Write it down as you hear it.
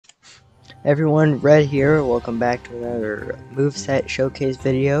Everyone, Red here. Welcome back to another moveset showcase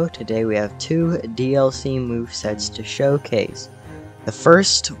video. Today we have two DLC movesets to showcase. The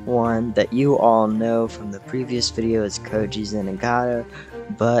first one that you all know from the previous video is Koji Zenigata,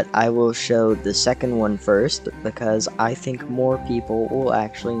 but I will show the second one first because I think more people will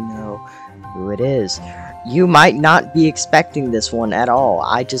actually know who it is. You might not be expecting this one at all.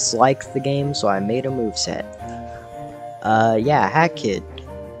 I just liked the game, so I made a moveset. Yeah, Hat Kid.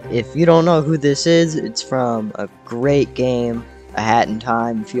 If you don't know who this is, it's from a great game, A Hat in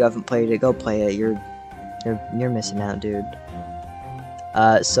Time. If you haven't played it, go play it. You're missing out, dude.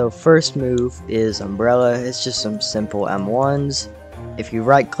 So first move is Umbrella. It's just some simple M1s. If you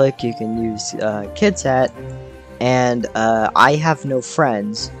right click, you can use Kid's Hat. And I have no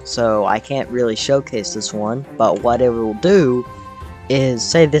friends, so I can't really showcase this one. But what it will do is,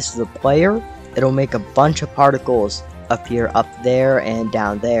 say this is a player, it'll make a bunch of particles appear up there and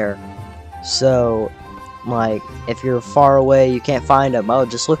down there. So, like, if you're far away, you can't find them. Oh,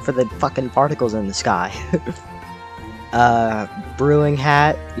 just look for the fucking particles in the sky. Brewing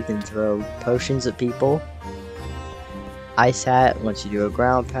Hat, you can throw potions at people. Ice Hat lets you do a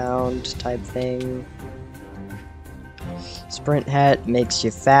ground pound type thing. Sprint Hat makes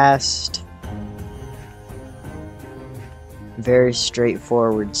you fast. Very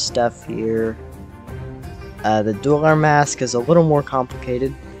straightforward stuff here. The dual arm mask is a little more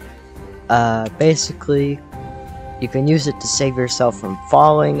complicated. Basically, you can use it to save yourself from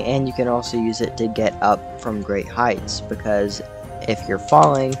falling, and you can also use it to get up from great heights, because if you're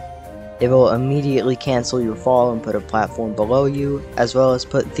falling, it will immediately cancel your fall and put a platform below you, as well as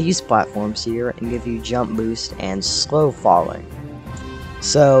put these platforms here and give you jump boost and slow falling.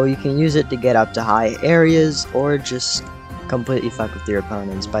 So you can use it to get up to high areas, or just completely fuck with your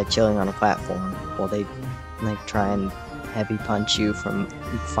opponents by chilling on a platform while they try and heavy punch you from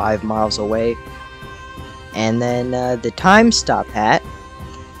 5 miles away. And then the time stop hat,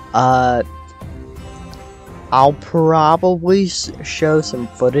 I'll probably show some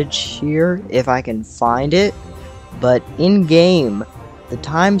footage here if I can find it, but in game the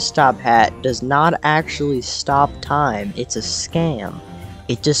time stop hat does not actually stop time. It's a scam.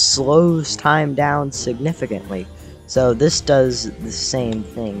 It just slows time down significantly. So this does the same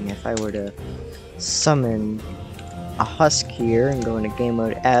thing. If I were to summon a husk here and go into game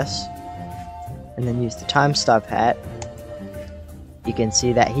mode S and then use the time stop hat, you can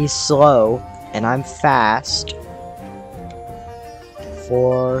see that he's slow and I'm fast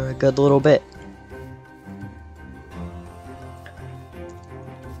for a good little bit.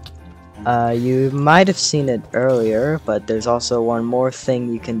 You might have seen it earlier, but there's also one more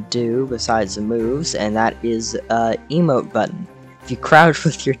thing you can do besides the moves, and that is emote button. If you crouch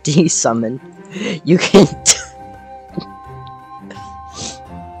with your D summon, you can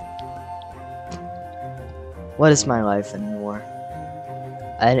what is my life anymore?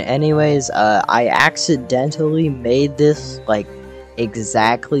 And anyways, I accidentally made this like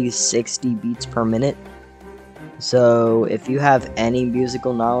exactly 60 beats per minute. So if you have any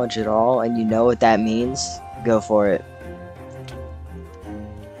musical knowledge at all and you know what that means, go for it.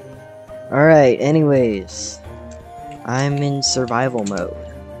 Alright, anyways, I'm in survival mode.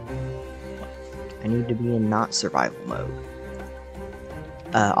 I need to be in not survival mode.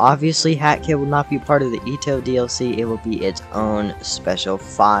 Obviously, Hat Kid will not be part of the Ito DLC, it will be its own special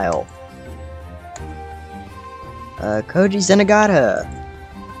file. Koji Zenigata!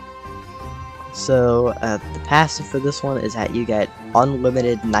 So, the passive for this one is that you get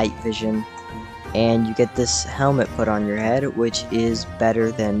unlimited night vision, and you get this helmet put on your head, which is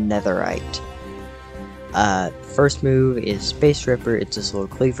better than netherite. First move is Space Ripper. It's this little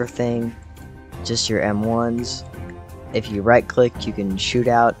cleaver thing, just your M1s. If you right click, you can shoot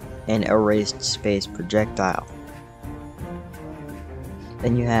out an erased space projectile.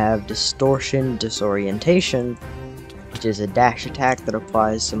 Then you have Distortion Disorientation, which is a dash attack that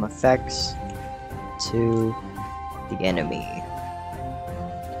applies some effects to the enemy.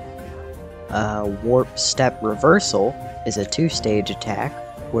 Warp Step Reversal is a 2-stage attack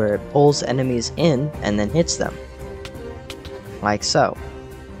where it pulls enemies in and then hits them, like so.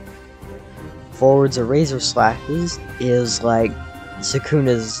 Forwards Eraser Slashes is like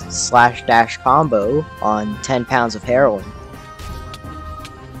Sukuna's slash dash combo on 10 pounds of heroin.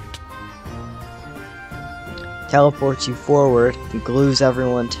 Teleports you forward, glues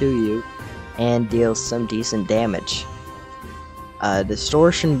everyone to you, and deals some decent damage.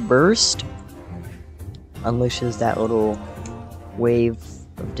 Distortion Burst unleashes that little wave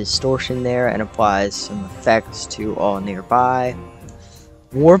of distortion there and applies some effects to all nearby.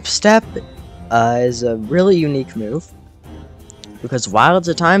 Warp Step is a really unique move. Because while it's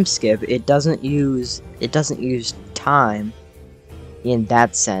a time skip, it doesn't use time in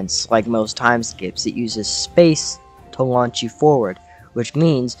that sense like most time skips. It uses space to launch you forward, which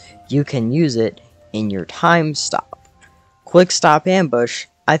means you can use it in your time stop. Quick stop ambush,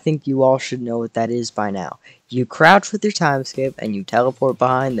 I think you all should know what that is by now. You crouch with your time skip and you teleport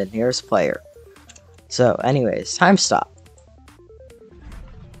behind the nearest player. So anyways, time stop.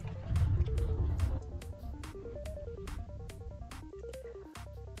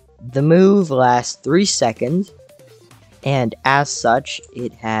 The move lasts 3 seconds, and as such,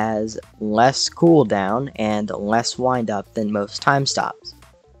 it has less cooldown and less wind up than most time stops.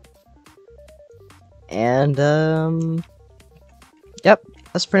 And, yep,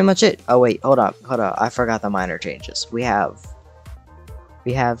 that's pretty much it. Oh wait, hold up, I forgot the minor changes. We have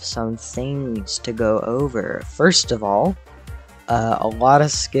some things to go over. First of all, a lot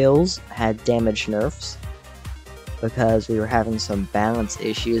of skills had damage nerfs, because we were having some balance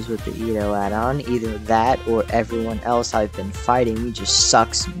issues with the Edo add-on. Either that or everyone else I've been fighting just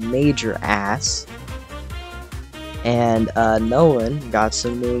sucks major ass. And Nolan got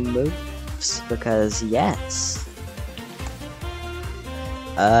some new moves, because yes.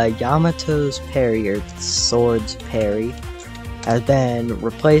 Yamato's parry, or sword's parry, has been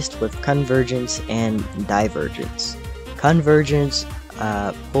replaced with Convergence and Divergence. Convergence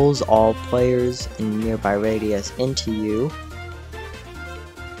pulls all players in nearby radius into you.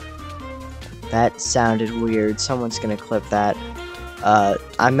 That sounded weird. Someone's gonna clip that.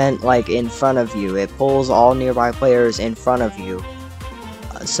 I meant like in front of you. It pulls all nearby players in front of you.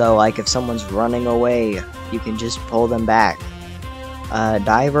 So like if someone's running away, you can just pull them back.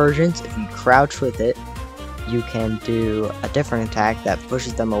 Divergence, if you crouch with it, you can do a different attack that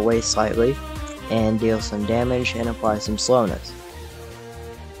pushes them away slightly and deal some damage and apply some slowness.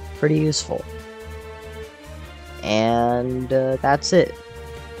 Pretty useful. And that's it.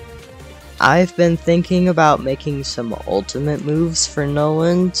 I've been thinking about making some ultimate moves for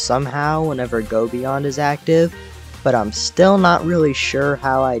Nolan somehow whenever Go Beyond is active, but I'm still not really sure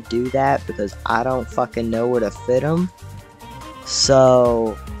how I do that because I don't fucking know where to fit him.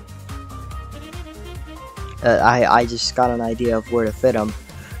 So I just got an idea of where to fit him.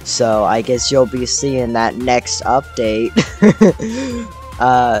 So I guess you'll be seeing that next update.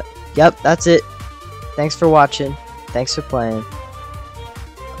 Yep, that's it. Thanks for watching. Thanks for playing.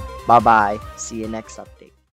 Bye-bye. See you next update.